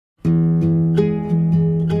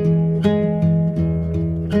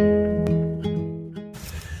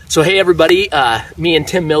So hey everybody, me and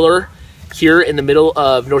Tim Miller here in the middle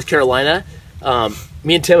of North Carolina.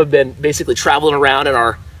 Me and Tim have been basically traveling around in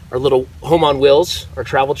our little home on wheels, our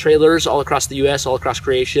travel trailers all across the US, all across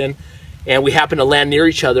creation. And we happen to land near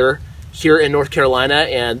each other here in North Carolina,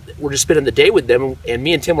 and we're just spending the day with them. And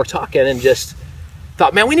me and Tim were talking and just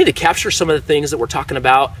thought, man, we need to capture some of the things that we're talking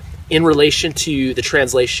about in relation to the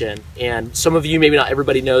translation. And some of you, maybe not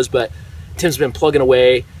everybody knows, but Tim's been plugging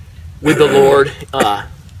away with the Lord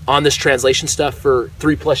on this translation stuff for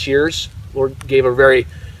 3+ years. Lord gave a very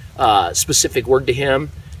specific word to him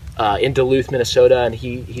in Duluth, Minnesota, and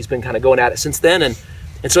he's been kind of going at it since then. And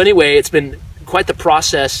so anyway, it's been quite the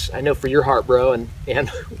process, I know, for your heart, bro, and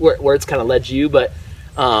where it's kind of led you. But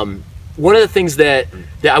one of the things that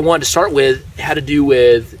I wanted to start with had to do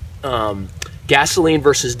with gasoline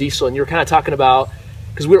versus diesel. And you were kind of talking about,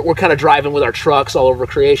 because we're kind of driving with our trucks all over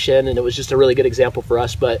creation, and it was just a really good example for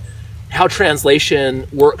us, but how translation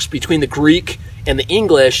works between the Greek and the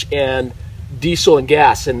English and diesel and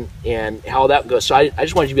gas, and how that goes. So I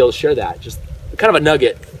just wanted you to be able to share that, just kind of a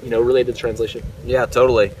nugget, related to translation. Yeah,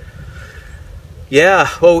 totally. Yeah,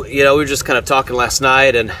 well, we were just kind of talking last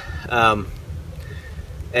night, and I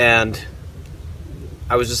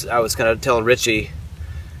was kind of telling Richie,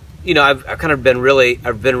 I've been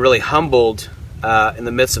really humbled in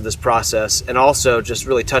the midst of this process, and also just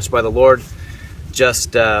really touched by the Lord,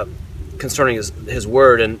 just concerning His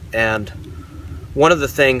Word, and one of the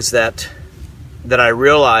things that I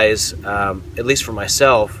realize, at least for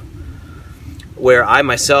myself, where I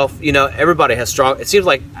myself, everybody has strong. It seems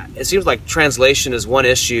like translation is one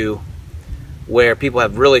issue where people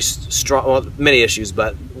have really strong, well, many issues,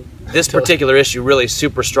 but this particular issue, really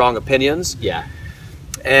super strong opinions. Yeah.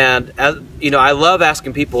 And I love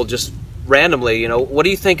asking people just randomly, what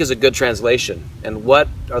do you think is a good translation, and what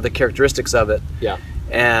are the characteristics of it? Yeah.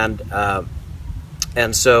 And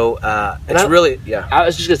so it's really, yeah. I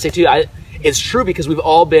was just gonna say too, it's true, because we've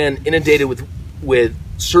all been inundated with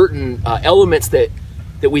certain elements that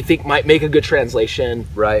we think might make a good translation,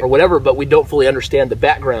 right, or whatever, but we don't fully understand the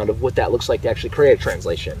background of what that looks like to actually create a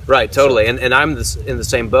translation. Right, totally. So, and I'm in the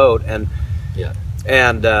same boat, and yeah,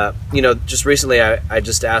 and just recently I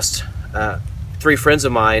just asked 3 friends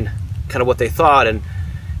of mine kind of what they thought, and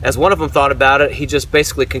as one of them thought about it, he just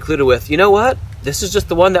basically concluded with, you know what, this is just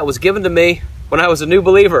the one that was given to me when I was a new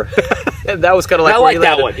believer. And that was kind of like, I like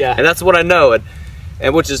that one, yeah. And that's what I know,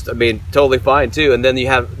 and which is, totally fine too. And then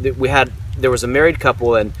there was a married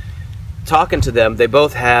couple, and talking to them, they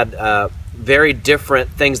both had very different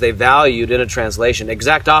things they valued in a translation,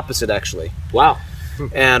 exact opposite actually. Wow.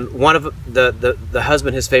 And one of the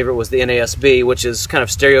husband, his favorite was the NASB, which is kind of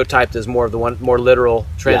stereotyped as more of the more literal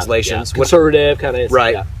translations, yeah. Conservative kind of,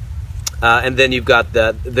 right? Yeah. And then you've got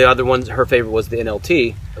the other one. Her favorite was the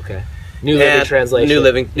NLT. Okay. New Living Translation.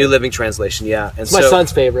 New Living Translation. Yeah. And it's my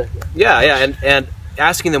son's favorite. Yeah. And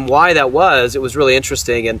asking them why that was, it was really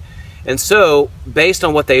interesting. And so based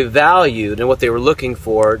on what they valued and what they were looking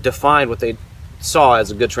for, defined what they saw as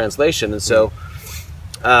a good translation. And so.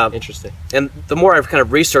 Interesting. And the more I've kind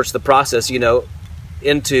of researched the process, into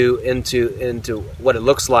what it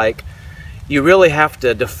looks like, you really have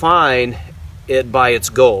to define it by its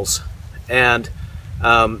goals, and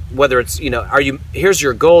whether it's here's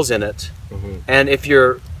your goals in it, mm-hmm. and if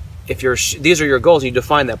these are your goals, and you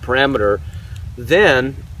define that parameter,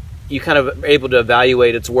 then you kind of are able to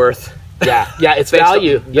evaluate its worth. Yeah, its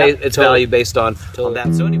value. Its value based on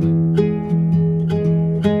that. So anyway.